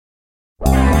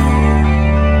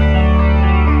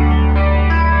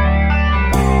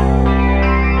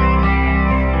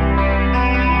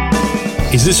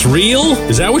Is this real?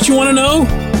 Is that what you want to know?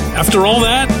 After all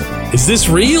that, is this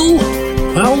real?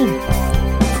 Well,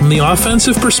 from the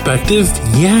offensive perspective,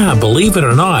 yeah, believe it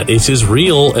or not, it's as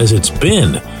real as it's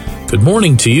been. Good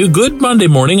morning to you. Good Monday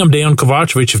morning. I'm Dejan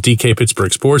Kovacevic of DK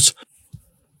Pittsburgh Sports.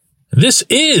 This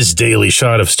is Daily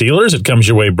Shot of Steelers. It comes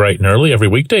your way bright and early every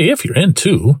weekday if you're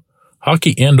into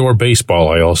hockey and or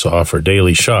baseball. I also offer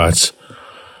daily shots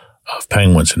of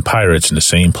Penguins and Pirates in the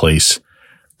same place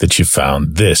that you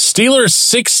found this. Steelers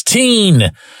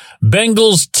 16,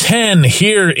 Bengals 10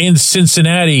 here in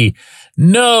Cincinnati.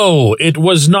 No, it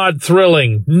was not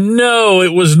thrilling. No,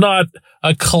 it was not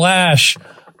a clash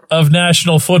of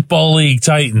National Football League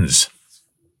Titans.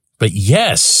 But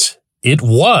yes, it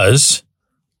was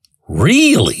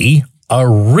really a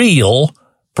real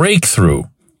breakthrough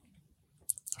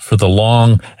for the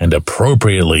long and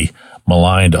appropriately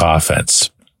maligned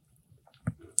offense.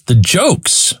 The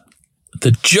jokes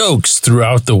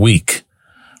throughout the week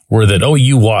were that, oh,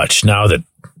 you watch, now that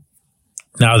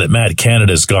Matt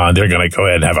Canada's gone, they're going to go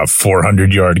ahead and have a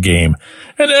 400-yard game.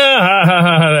 And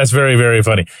that's very, very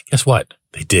funny. Guess what?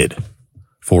 They did.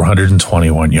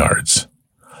 421 yards.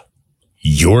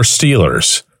 Your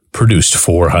Steelers produced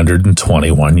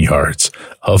 421 yards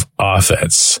of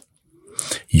offense.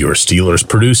 Your Steelers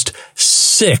produced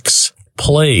 6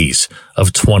 plays of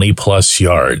 20-plus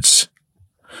yards.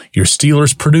 Your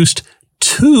Steelers produced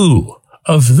 2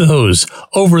 of those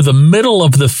over the middle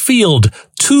of the field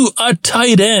to a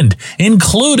tight end,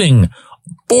 including,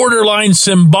 borderline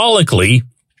symbolically,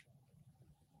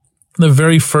 the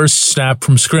very first snap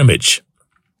from scrimmage.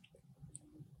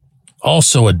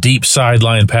 Also a deep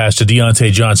sideline pass to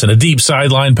Deontay Johnson, a deep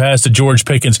sideline pass to George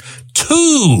Pickens,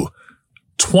 2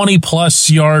 20-plus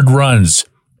yard runs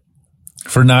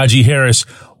for Najee Harris,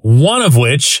 one of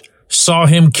which saw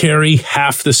him carry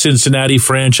half the Cincinnati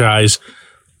franchise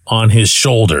on his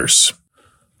shoulders.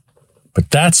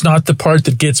 But that's not the part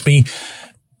that gets me.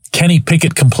 Kenny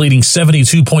Pickett completing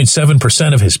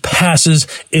 72.7% of his passes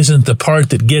isn't the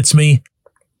part that gets me.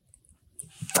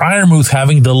 Freiermuth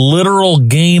having the literal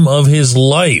game of his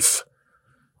life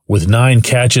with 9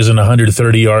 catches and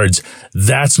 130 yards.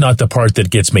 That's not the part that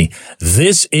gets me.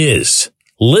 This is,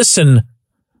 listen,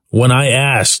 when I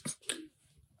asked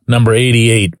number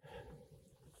 88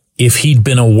 if he'd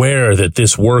been aware that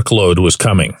this workload was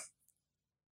coming.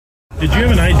 Did you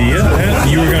have an idea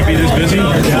that you were going to be this busy?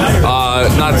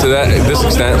 Not to this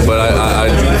extent, but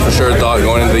I for sure thought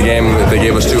going into the game if they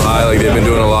gave us too high, like they've been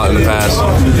doing a lot in the past,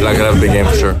 that I could have a big game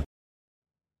for sure.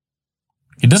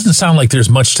 It doesn't sound like there's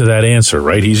much to that answer,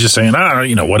 right? He's just saying,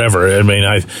 whatever. I mean,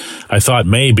 I thought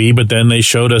maybe, but then they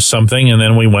showed us something and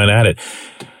then we went at it.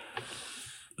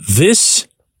 This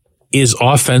is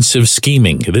offensive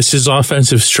scheming. This is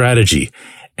offensive strategy,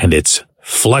 and it's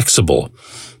flexible.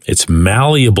 It's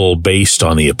malleable based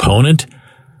on the opponent,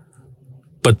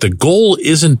 but the goal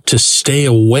isn't to stay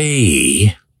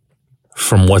away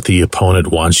from what the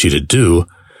opponent wants you to do.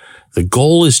 The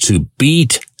goal is to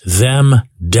beat them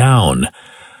down,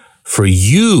 for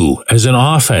you as an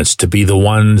offense to be the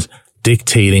one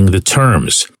dictating the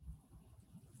terms.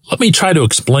 Let me try to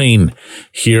explain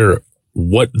here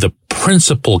what the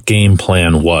principal game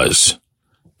plan was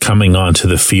coming onto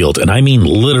the field. And I mean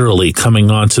literally coming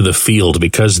onto the field,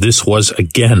 because this was,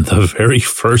 again, the very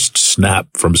first snap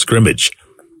from scrimmage.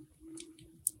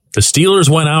 The Steelers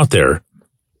went out there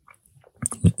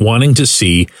wanting to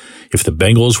see if the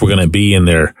Bengals were going to be in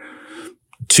their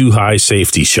 2 high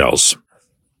safety shells.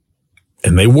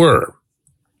 And they were.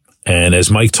 And as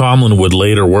Mike Tomlin would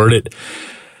later word it,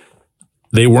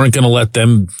 they weren't going to let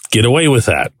them get away with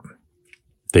that.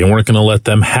 They weren't going to let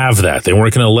them have that. They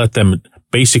weren't going to let them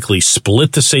basically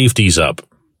split the safeties up,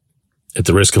 at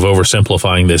the risk of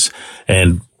oversimplifying this,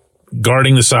 and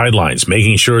guarding the sidelines,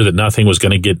 making sure that nothing was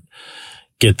going to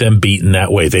get them beaten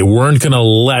that way. They weren't going to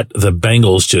let the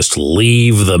Bengals just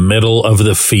leave the middle of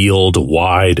the field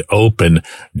wide open,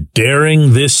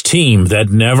 daring this team that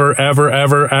never, ever,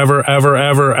 ever, ever, ever,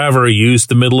 ever, ever used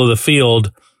the middle of the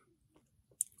field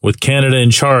with Canada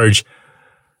in charge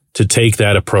to take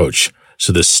that approach.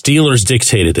 So the Steelers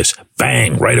dictated this.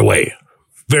 Bang, right away.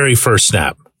 Very first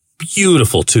snap.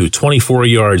 Beautiful, too. 24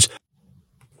 yards.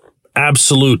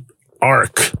 Absolute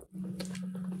arc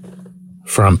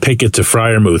from Pickett to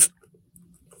Freiermuth.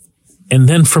 And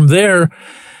then from there,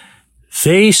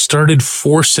 they started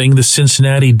forcing the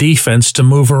Cincinnati defense to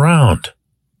move around.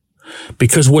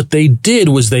 Because what they did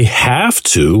was they have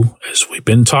to, as we've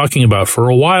been talking about for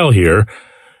a while here,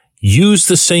 use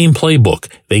the same playbook.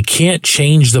 They can't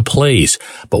change the plays.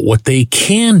 But what they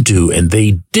can do, and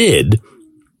they did,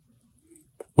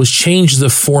 was change the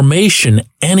formation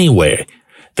anyway.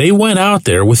 They went out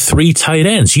there with 3 tight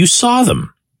ends. You saw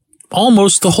them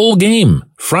almost the whole game.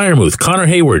 Freiermuth, Connor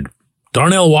Hayward,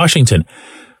 Darnell Washington.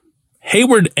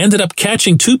 Hayward ended up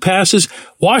catching 2 passes.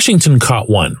 Washington caught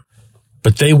 1.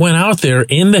 But they went out there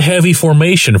in the heavy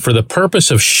formation for the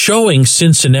purpose of showing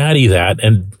Cincinnati that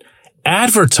and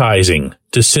advertising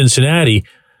to Cincinnati,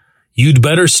 you'd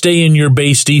better stay in your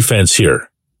base defense here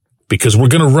because we're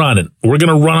going to run it. We're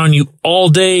going to run on you all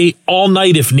day, all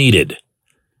night if needed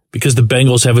because the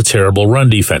Bengals have a terrible run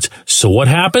defense. So what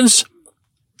happens?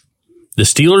 The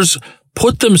Steelers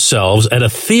put themselves at a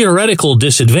theoretical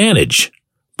disadvantage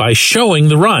by showing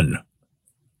the run.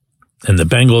 And the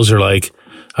Bengals are like,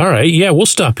 all right, yeah, we'll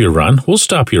stop your run. We'll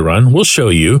stop your run. We'll show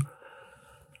you.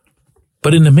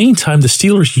 But in the meantime, the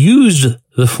Steelers used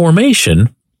the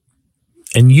formation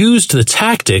and used the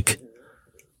tactic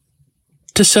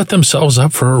to set themselves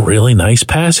up for a really nice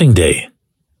passing day.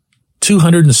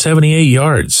 278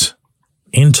 yards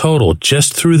in total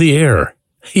just through the air.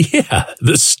 Yeah,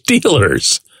 the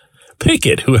Steelers.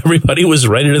 Pickett, who everybody was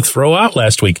ready to throw out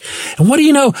last week. And what do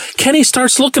you know? Kenny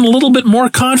starts looking a little bit more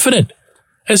confident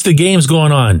as the game's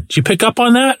going on. Did you pick up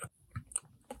on that?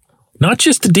 Not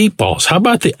just the deep balls. How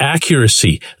about the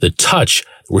accuracy, the touch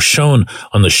that were shown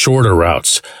on the shorter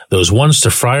routes? Those ones to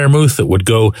Freiermuth that would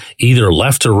go either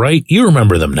left or right. You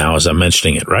remember them now as I'm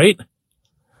mentioning it, right?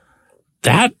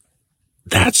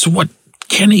 That's what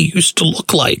Kenny used to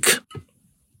look like.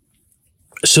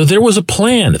 So there was a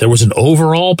plan. There was an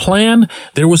overall plan.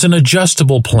 There was an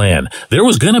adjustable plan. There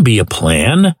was going to be a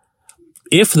plan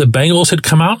if the Bengals had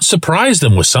come out and surprised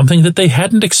them with something that they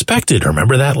hadn't expected.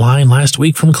 Remember that line last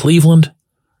week from Cleveland?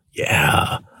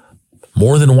 Yeah.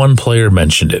 More than one player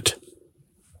mentioned it.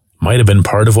 Might have been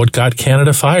part of what got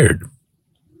Canada fired.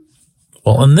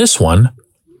 Well, in this one,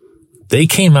 they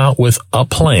came out with a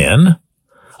plan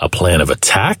of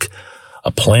attack,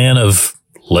 a plan of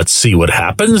let's see what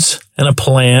happens, and a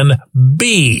plan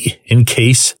B in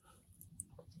case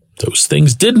those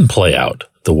things didn't play out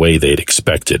the way they'd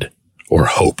expected or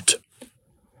hoped.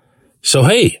 So,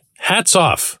 hey, hats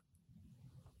off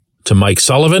to Mike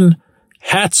Sullivan.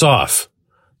 Hats off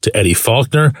to Eddie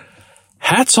Faulkner.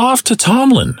 Hats off to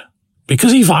Tomlin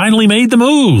because he finally made the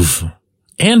move.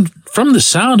 And from the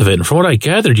sound of it and from what I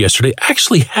gathered yesterday,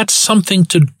 actually had something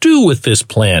to do with this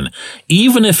plan,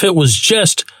 even if it was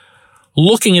just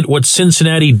looking at what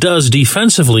Cincinnati does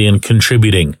defensively and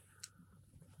contributing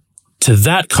to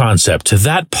that concept, to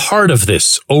that part of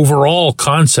this overall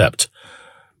concept.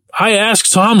 I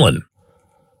asked Tomlin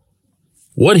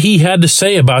what he had to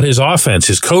say about his offense,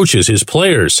 his coaches, his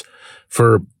players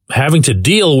for having to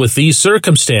deal with these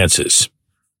circumstances.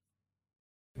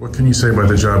 What can you say about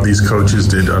the job these coaches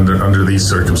did under these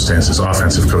circumstances,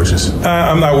 offensive coaches?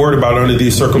 I'm not worried about under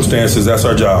these circumstances. That's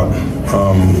our job,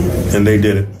 and they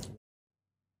did it.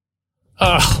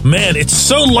 Oh, man, it's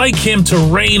so like him to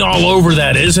rain all over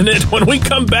that, isn't it? When we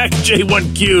come back,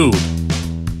 J1Q.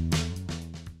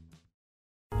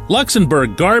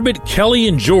 Luxembourg, Garbett, Kelly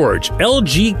 & George.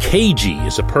 LGKG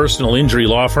is a personal injury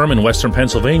law firm in Western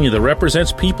Pennsylvania that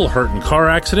represents people hurt in car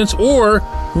accidents or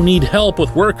who need help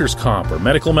with workers' comp or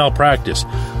medical malpractice.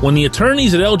 When the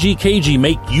attorneys at LGKG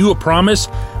make you a promise,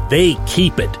 they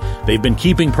keep it. They've been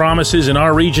keeping promises in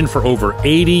our region for over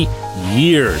 80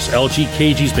 years.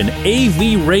 LGKG's been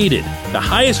AV rated, the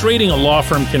highest rating a law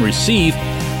firm can receive,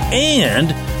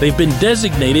 and they've been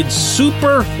designated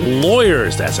super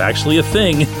lawyers. That's actually a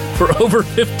thing for over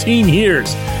 15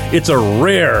 years. It's a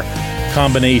rare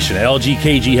combination.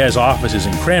 LGKG has offices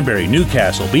in Cranberry,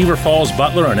 Newcastle, Beaver Falls,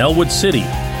 Butler, and Elwood City.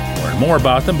 Learn more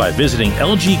about them by visiting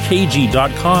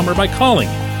lgkg.com or by calling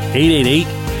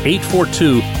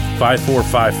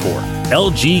 888-842-5454.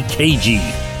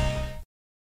 LGKG.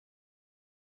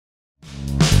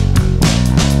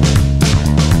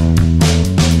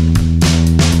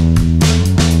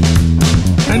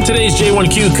 And today's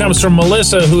J1Q comes from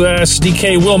Melissa, who asks,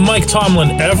 DK, will Mike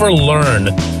Tomlin ever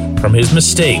learn from his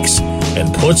mistakes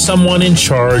and put someone in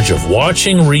charge of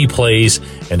watching replays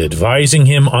and advising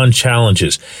him on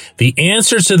challenges? The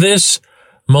answer to this,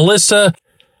 Melissa,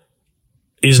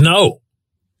 is no.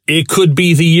 It could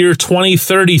be the year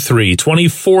 2033,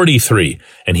 2043,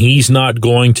 and he's not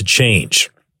going to change.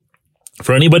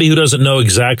 For anybody who doesn't know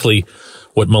exactly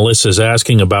what Melissa's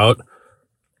asking about,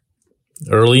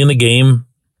 early in the game,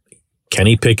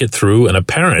 Kenny Pickett threw an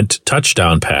apparent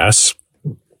touchdown pass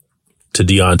to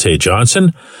Deontay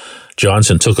Johnson.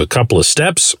 Johnson took a couple of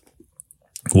steps,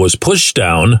 was pushed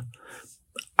down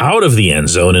out of the end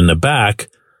zone in the back,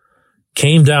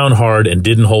 came down hard and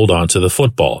didn't hold on to the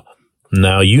football.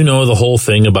 Now, you know the whole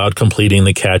thing about completing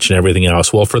the catch and everything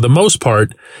else. Well, for the most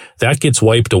part, that gets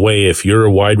wiped away if you're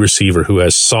a wide receiver who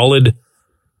has solid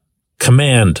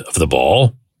command of the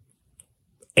ball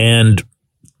and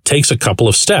takes a couple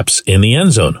of steps in the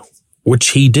end zone, which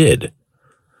he did.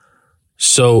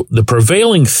 So the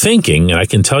prevailing thinking, and I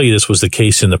can tell you this was the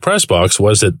case in the press box,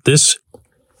 was that this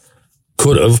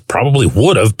probably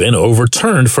would have been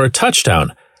overturned for a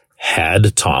touchdown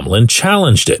had Tomlin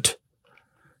challenged it.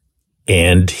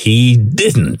 And he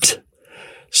didn't.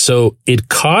 So it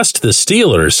cost the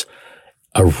Steelers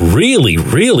a really,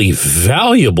 really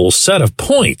valuable set of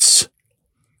points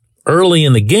early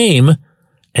in the game,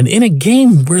 and in a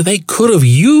game where they could have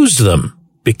used them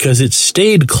because it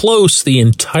stayed close the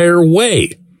entire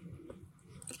way.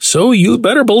 So you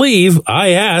better believe I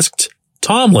asked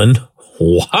Tomlin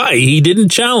why he didn't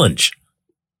challenge.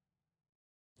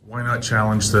 Why not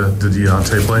challenge the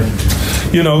Diontae play?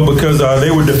 Because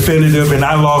they were definitive and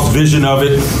I lost vision of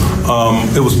it.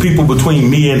 It was people between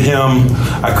me and him.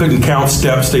 I couldn't count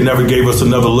steps. They never gave us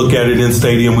another look at it in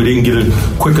stadium. We didn't get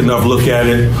a quick enough look at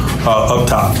it up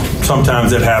top.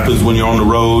 Sometimes that happens when you're on the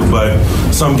road, but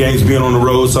some games being on the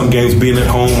road, some games being at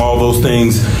home, all those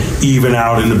things even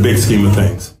out in the big scheme of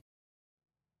things.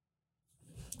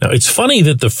 Now, it's funny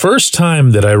that the first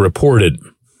time that I reported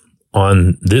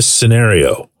on this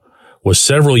scenario was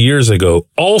several years ago,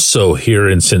 also here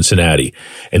in Cincinnati.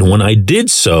 And when I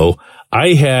did so,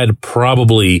 I had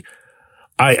probably,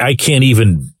 I can't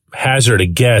even hazard a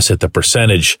guess at the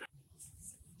percentage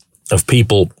of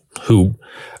people who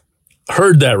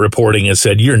heard that reporting and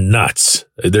said, "You're nuts.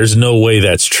 There's no way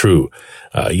that's true.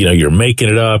 You're making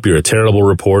it up. You're a terrible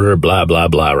reporter, blah, blah,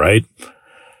 blah," right?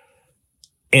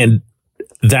 And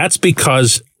that's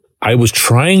because I was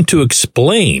trying to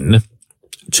explain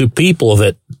to people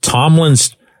that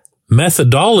Tomlin's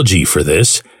methodology for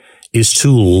this is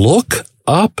to look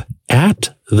up at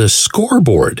the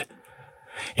scoreboard.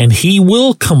 And he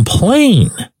will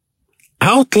complain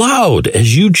out loud,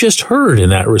 as you just heard in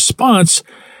that response,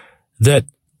 that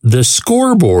the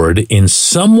scoreboard in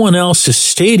someone else's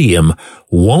stadium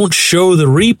won't show the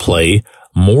replay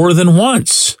more than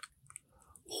once.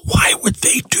 Why would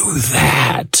they do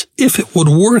that if it would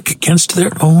work against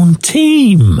their own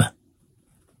team?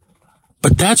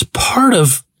 But that's part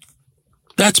of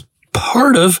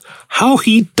how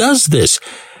he does this.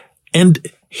 And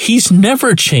he's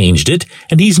never changed it,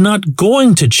 and he's not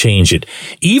going to change it.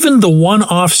 Even the one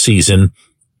off season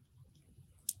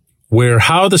where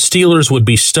how the Steelers would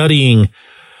be studying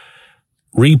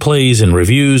replays and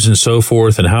reviews and so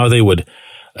forth, and how they would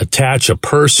attach a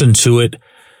person to it,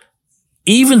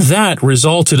 even that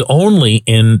resulted only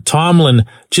in Tomlin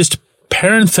just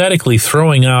parenthetically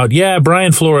throwing out, "Yeah,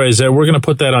 Brian Flores, we're going to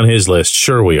put that on his list."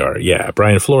 Sure we are. Yeah,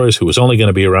 Brian Flores, who was only going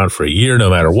to be around for a year no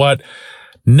matter what,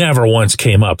 never once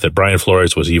came up that Brian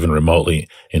Flores was even remotely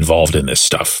involved in this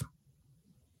stuff.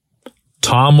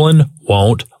 Tomlin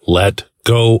won't let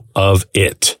go of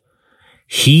it.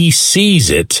 He sees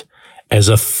it as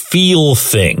a feel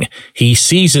thing. He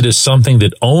sees it as something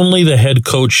that only the head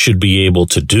coach should be able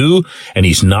to do, and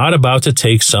he's not about to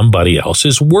take somebody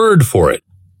else's word for it.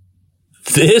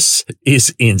 This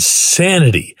is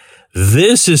insanity.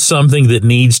 This is something that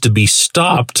needs to be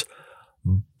stopped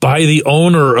by the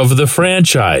owner of the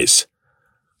franchise.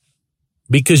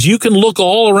 Because you can look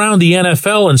all around the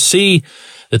NFL and see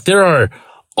that there are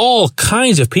all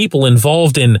kinds of people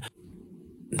involved in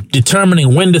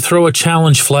determining when to throw a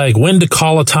challenge flag, when to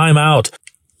call a timeout,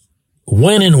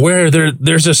 when and where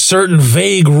there's a certain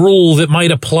vague rule that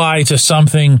might apply to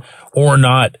something or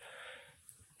not.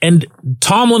 And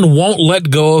Tomlin won't let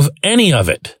go of any of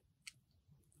it.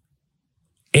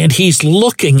 And he's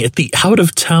looking at the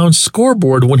out-of-town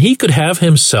scoreboard when he could have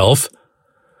himself,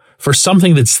 for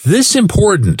something that's this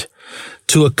important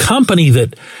to a company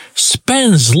that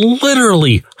spends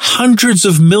literally hundreds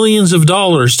of millions of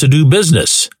dollars to do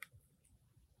business.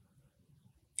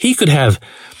 He could have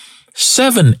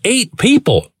 7, 8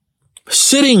 people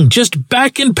sitting just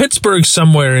back in Pittsburgh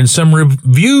somewhere in some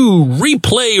review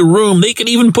replay room. They could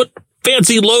even put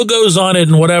fancy logos on it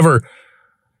and whatever,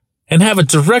 and have a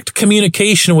direct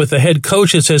communication with the head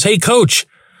coach that says, "Hey, coach,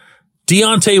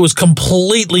 Diontae was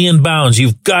completely in bounds.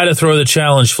 You've got to throw the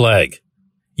challenge flag.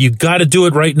 You got to do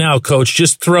it right now, coach.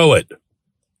 Just throw it."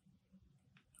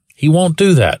 He won't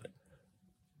do that.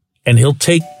 And he'll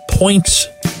take points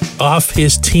off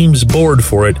his team's board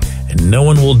for it, and no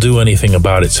one will do anything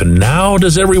about it. So now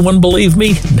does everyone believe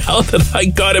me? Now that I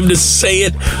got him to say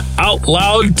it out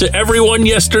loud to everyone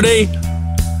yesterday?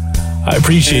 I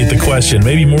appreciate the question,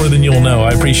 maybe more than you'll know.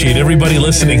 I appreciate everybody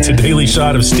listening to Daily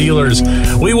Shot of Steelers.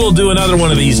 We will do another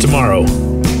one of these tomorrow.